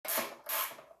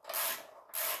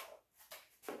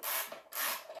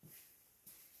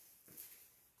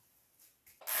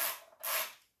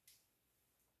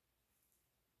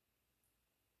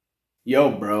Yo,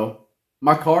 bro.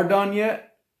 My car done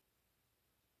yet?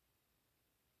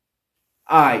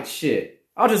 Alright, shit.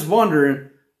 I was just wondering,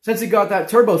 since you got that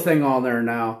turbo thing on there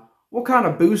now, what kind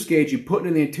of boost gauge you putting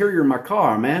in the interior of my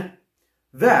car, man?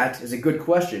 That is a good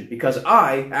question, because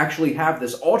I actually have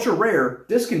this ultra-rare,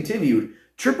 discontinued,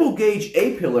 triple-gauge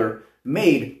A-pillar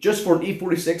made just for an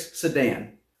E46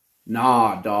 sedan.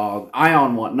 Nah, dog. I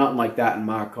don't want nothing like that in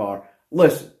my car.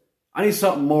 Listen, I need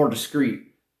something more discreet.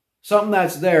 Something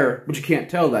that's there, but you can't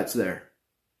tell that's there.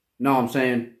 Know what I'm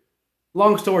saying?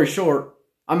 Long story short,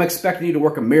 I'm expecting you to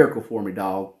work a miracle for me,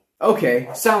 dog. Okay,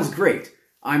 sounds great.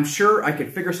 I'm sure I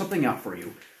can figure something out for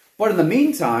you. But in the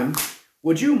meantime,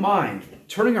 would you mind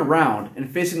turning around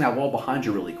and facing that wall behind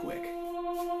you really quick?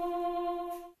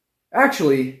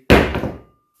 Actually,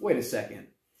 wait a second.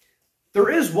 There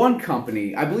is one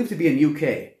company, I believe to be in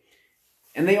UK,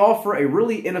 and they offer a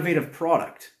really innovative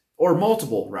product, or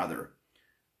multiple, rather.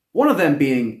 One of them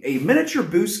being a miniature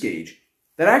boost gauge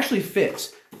that actually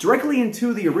fits directly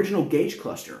into the original gauge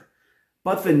cluster.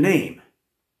 But the name,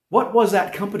 what was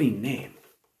that company name?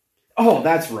 Oh,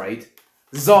 that's right,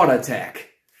 Zada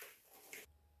Tech.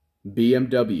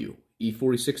 BMW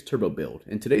E46 turbo build.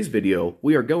 In today's video,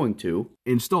 we are going to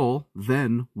install,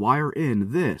 then wire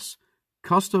in this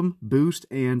custom boost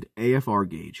and AFR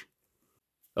gauge.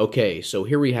 Okay, so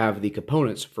here we have the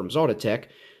components from Zada Tech.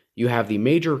 You have the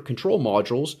major control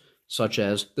modules, such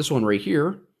as this one right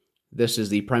here. This is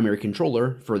the primary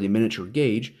controller for the miniature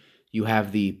gauge. You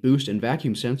have the boost and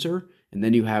vacuum sensor, and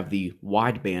then you have the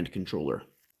wideband controller.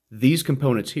 These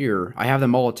components here, I have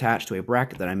them all attached to a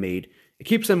bracket that I made. It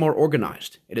keeps them more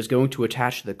organized. It is going to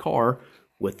attach to the car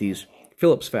with these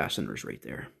Phillips fasteners right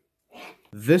there.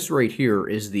 This right here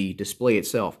is the display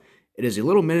itself. It is a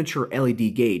little miniature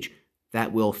LED gauge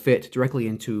that will fit directly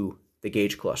into the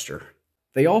gauge cluster.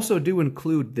 They also do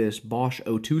include this Bosch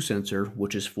O2 sensor,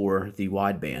 which is for the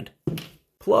wideband,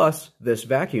 plus this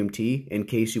vacuum tee in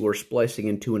case you are splicing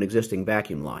into an existing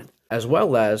vacuum line, as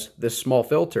well as this small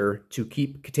filter to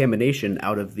keep contamination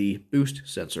out of the boost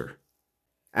sensor.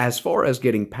 As far as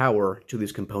getting power to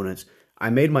these components, I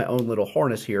made my own little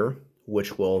harness here,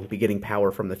 which will be getting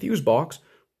power from the fuse box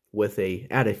with a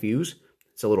added fuse.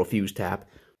 It's a little fuse tap.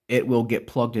 It will get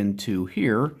plugged into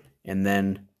here, and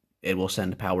then it will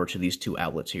send power to these two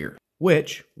outlets here,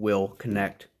 which will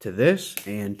connect to this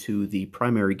and to the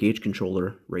primary gauge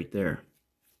controller right there.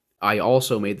 I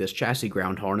also made this chassis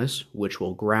ground harness, which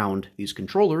will ground these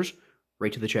controllers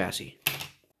right to the chassis.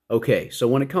 Okay, so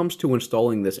when it comes to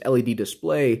installing this LED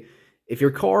display, if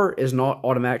your car is not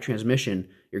automatic transmission,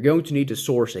 you're going to need to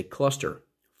source a cluster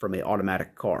from an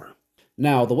automatic car.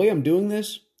 Now, the way I'm doing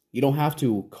this, you don't have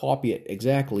to copy it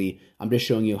exactly. I'm just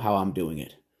showing you how I'm doing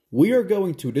it. We are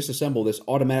going to disassemble this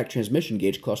automatic transmission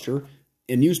gauge cluster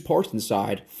and use parts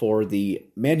inside for the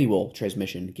manual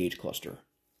transmission gauge cluster.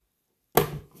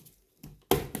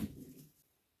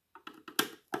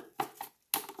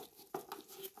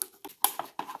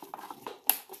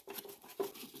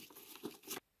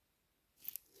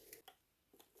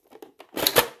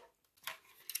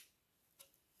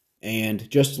 And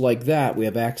just like that, we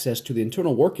have access to the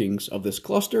internal workings of this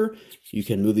cluster. You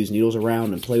can move these needles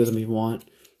around and play with them if you want.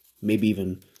 Maybe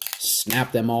even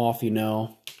snap them off, you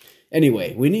know.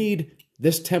 Anyway, we need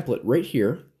this template right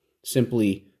here.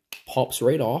 Simply pops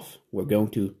right off. We're going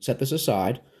to set this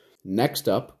aside. Next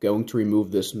up, going to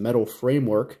remove this metal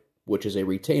framework, which is a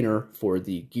retainer for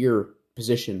the gear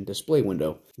position display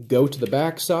window. Go to the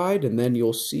back side, and then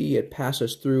you'll see it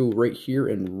passes through right here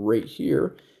and right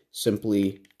here.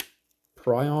 Simply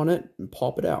pry on it and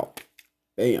pop it out.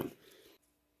 Bam.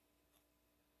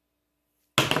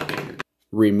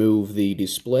 Remove the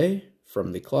display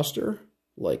from the cluster,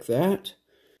 like that.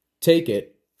 Take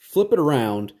it, flip it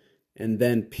around, and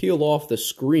then peel off the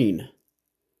screen.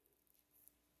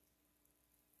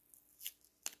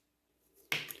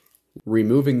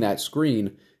 Removing that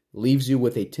screen leaves you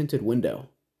with a tinted window.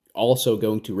 Also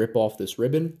going to rip off this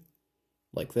ribbon,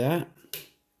 like that.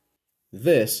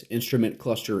 This instrument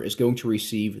cluster is going to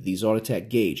receive the Zada Tech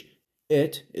gauge.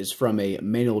 It is from a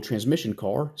manual transmission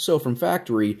car, so from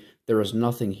factory, there is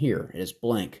nothing here. It is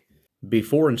blank.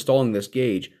 Before installing this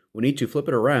gauge, we need to flip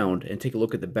it around and take a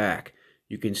look at the back.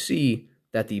 You can see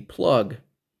that the plug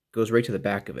goes right to the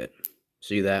back of it.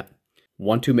 See that?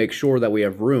 Want to make sure that we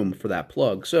have room for that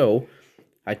plug, so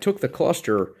I took the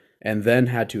cluster and then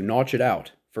had to notch it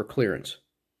out for clearance.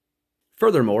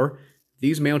 Furthermore,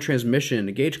 these manual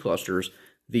transmission gauge clusters,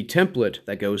 the template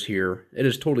that goes here, it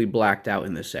is totally blacked out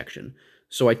in this section.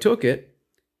 So I took it,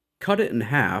 cut it in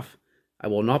half. I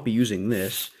will not be using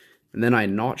this. And then I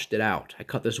notched it out. I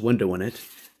cut this window in it.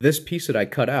 This piece that I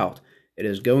cut out it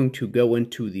is going to go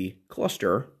into the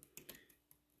cluster,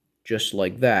 just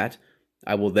like that.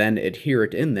 I will then adhere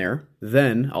it in there.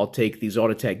 Then I'll take the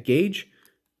Zada Tech gauge,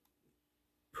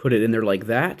 put it in there like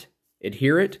that,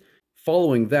 adhere it.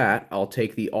 Following that, I'll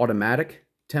take the automatic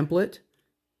template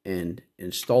and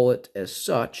install it as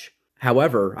such.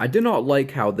 However, I did not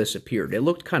like how this appeared. It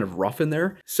looked kind of rough in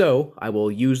there, so I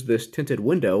will use this tinted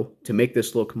window to make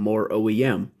this look more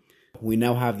OEM. We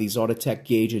now have the Zada Tech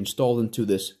gauge installed into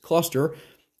this cluster.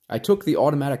 I took the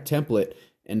automatic template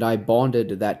and I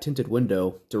bonded that tinted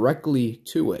window directly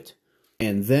to it.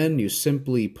 And then you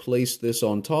simply place this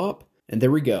on top, and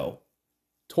there we go.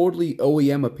 Totally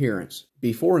OEM appearance.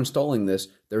 Before installing this,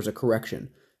 there's a correction.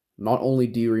 Not only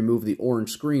do you remove the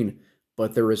orange screen,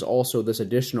 but there is also this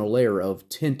additional layer of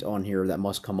tint on here that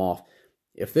must come off.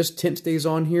 If this tint stays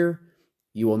on here,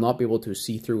 you will not be able to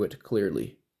see through it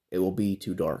clearly. It will be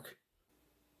too dark.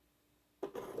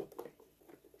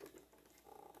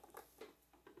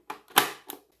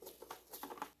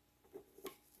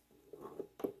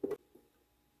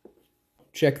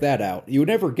 Check that out. You would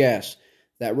never guess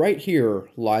that right here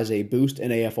lies a boost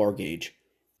and AFR gauge.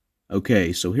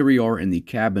 Okay, so here we are in the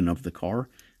cabin of the car.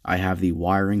 I have the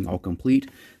wiring all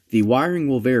complete. The wiring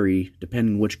will vary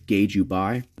depending which gauge you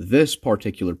buy. This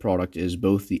particular product is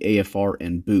both the AFR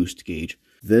and boost gauge.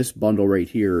 This bundle right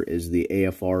here is the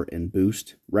AFR and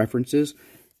boost references.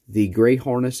 The gray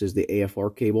harness is the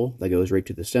AFR cable that goes right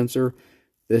to the sensor.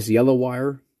 This yellow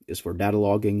wire is for data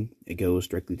logging. It goes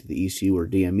directly to the ECU or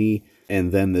DME.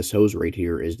 And then this hose right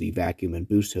here is the vacuum and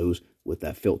boost hose with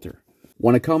that filter.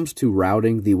 When it comes to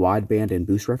routing the wideband and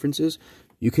boost references,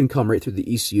 you can come right through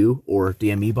the ECU or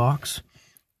DME box.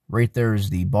 Right there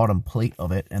is the bottom plate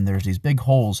of it, and there's these big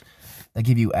holes that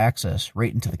give you access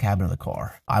right into the cabin of the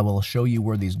car. I will show you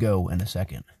where these go in a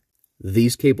second.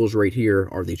 These cables right here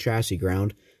are the chassis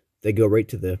ground. They go right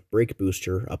to the brake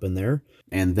booster up in there.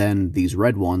 And then these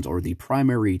red ones are the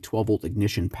primary 12-volt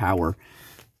ignition power.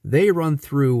 They run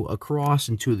through across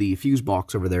into the fuse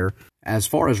box over there. As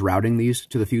far as routing these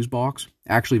to the fuse box,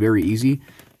 actually very easy.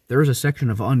 There is a section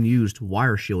of unused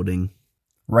wire shielding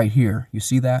right here. You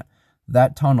see that?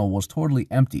 That tunnel was totally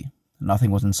empty. Nothing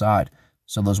was inside.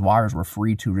 So those wires were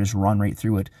free to just run right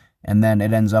through it. And then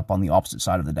it ends up on the opposite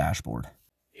side of the dashboard.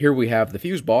 Here we have the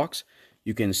fuse box.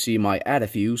 You can see my add a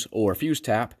fuse or fuse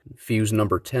tap. Fuse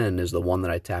number 10 is the one that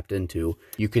I tapped into.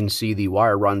 You can see the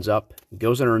wire runs up,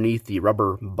 goes underneath the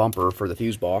rubber bumper for the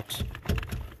fuse box.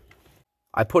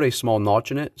 I put a small notch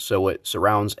in it so it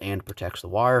surrounds and protects the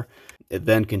wire. It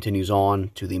then continues on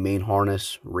to the main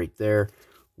harness right there,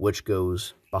 which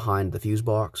goes behind the fuse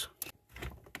box.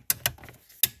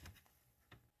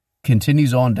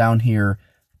 Continues on down here,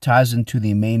 ties into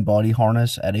the main body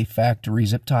harness at a factory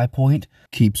zip tie point,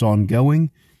 keeps on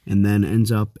going, and then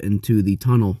ends up into the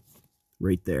tunnel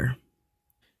right there.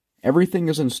 Everything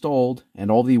is installed,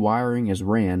 and all the wiring is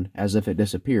ran as if it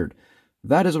disappeared.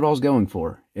 That is what I was going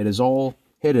for. It is all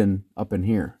hidden up in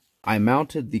here. I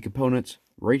mounted the components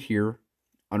right here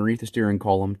underneath the steering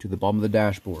column to the bottom of the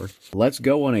dashboard. Let's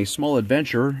go on a small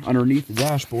adventure underneath the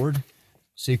dashboard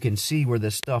so you can see where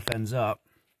this stuff ends up.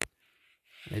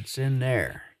 It's in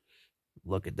there.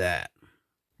 Look at that.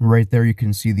 Right there you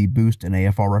can see the boost and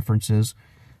AFR references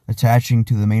attaching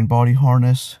to the main body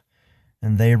harness,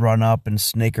 and they run up and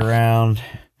snake around.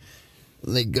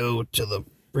 They go to the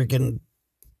freaking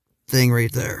thing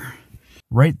right there.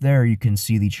 Right there you can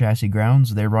see the chassis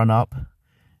grounds. They run up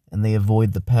and they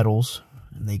avoid the pedals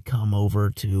and they come over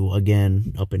to,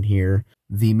 again, up in here.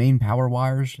 The main power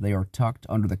wires, they are tucked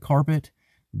under the carpet,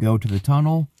 go to the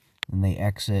tunnel, and they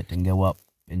exit and go up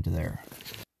into there.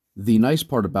 The nice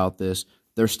part about this,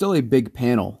 there's still a big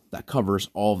panel that covers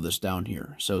all of this down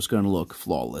here, so it's going to look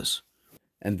flawless.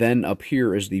 And then up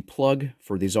here is the plug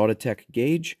for the Zada Tech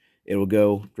gauge. It will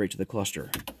go straight to the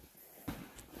cluster.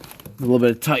 A little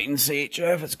bit of Titan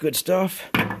CHF, it's good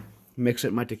stuff. Mix it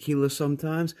in my tequila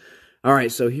sometimes.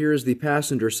 Alright, so here's the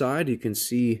passenger side. You can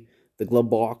see the glove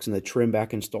box and the trim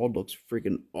back installed. Looks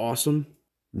freaking awesome.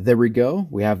 There we go.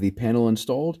 We have the panel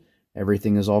installed.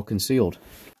 Everything is all concealed.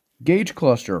 Gauge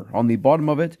cluster. On the bottom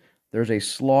of it, there's a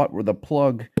slot where the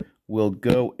plug will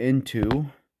go into.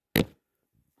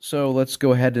 So let's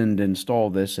go ahead and install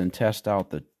this and test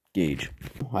out the gauge.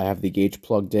 I have the gauge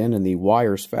plugged in and the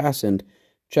wires fastened.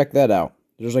 Check that out.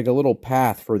 There's like a little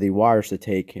path for the wires to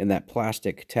take in that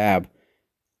plastic tab.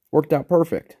 Worked out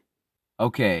perfect.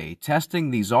 Okay,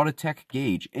 testing the Zada Tech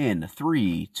gauge in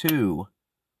 3, 2.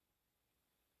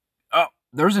 Oh,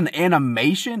 there's an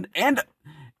animation and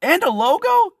a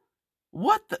logo?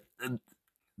 What the?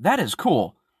 That is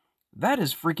cool. That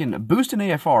is freaking boost and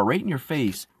AFR right in your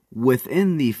face.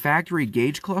 Within the factory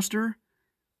gauge cluster,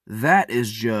 That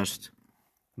is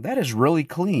really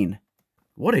clean.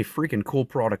 What a freaking cool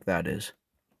product that is.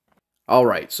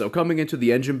 Alright, so coming into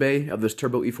the engine bay of this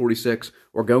Turbo E46,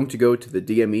 we're going to go to the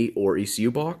DME or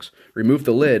ECU box, remove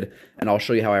the lid, and I'll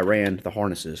show you how I ran the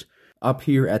harnesses. Up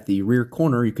here at the rear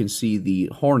corner, you can see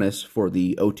the harness for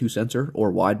the O2 sensor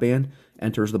or wideband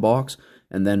enters the box,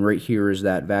 and then right here is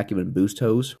that vacuum and boost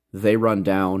hose. They run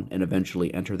down and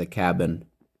eventually enter the cabin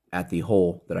at the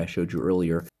hole that I showed you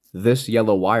earlier. This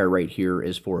yellow wire right here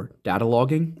is for data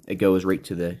logging. It goes right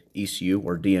to the ECU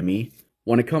or DME.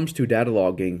 When it comes to data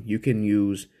logging, you can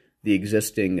use the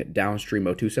existing downstream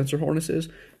O2 sensor harnesses.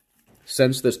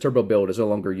 Since this turbo build is no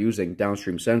longer using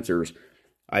downstream sensors,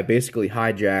 I basically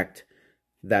hijacked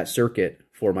that circuit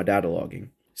for my data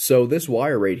logging. So this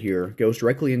wire right here goes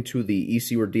directly into the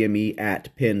ECU or DME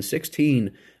at pin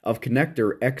 16 of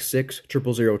connector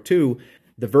X60002.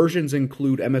 The versions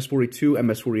include MS42,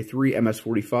 MS43,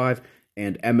 MS45,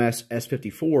 and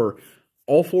MS-S54.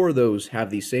 All four of those have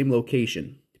the same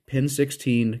location. Pin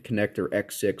 16, connector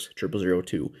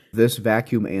X60002. This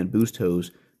vacuum and boost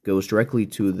hose goes directly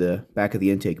to the back of the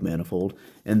intake manifold,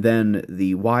 and then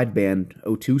the wideband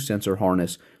O2 sensor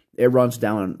harness, it runs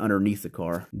down underneath the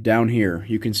car. Down here,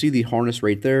 you can see the harness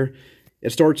right there.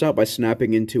 It starts out by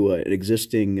snapping into an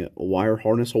existing wire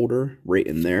harness holder right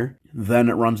in there. Then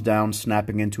it runs down,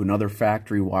 snapping into another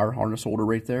factory wire harness holder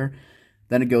right there.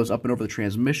 Then it goes up and over the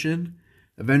transmission,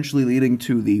 eventually leading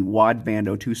to the wideband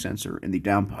O2 sensor in the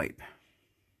downpipe.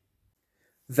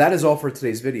 That is all for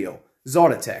today's video.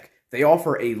 Zada Tech, they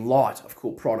offer a lot of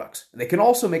cool products. They can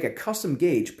also make a custom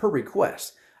gauge per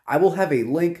request. I will have a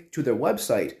link to their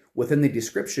website within the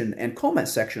description and comment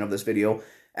section of this video,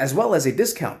 as well as a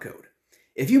discount code.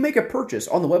 If you make a purchase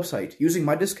on the website using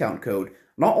my discount code,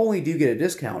 not only do you get a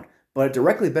discount, but it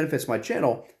directly benefits my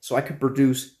channel so I can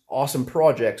produce awesome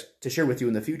projects to share with you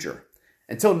in the future.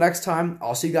 Until next time,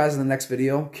 I'll see you guys in the next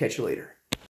video. Catch you later.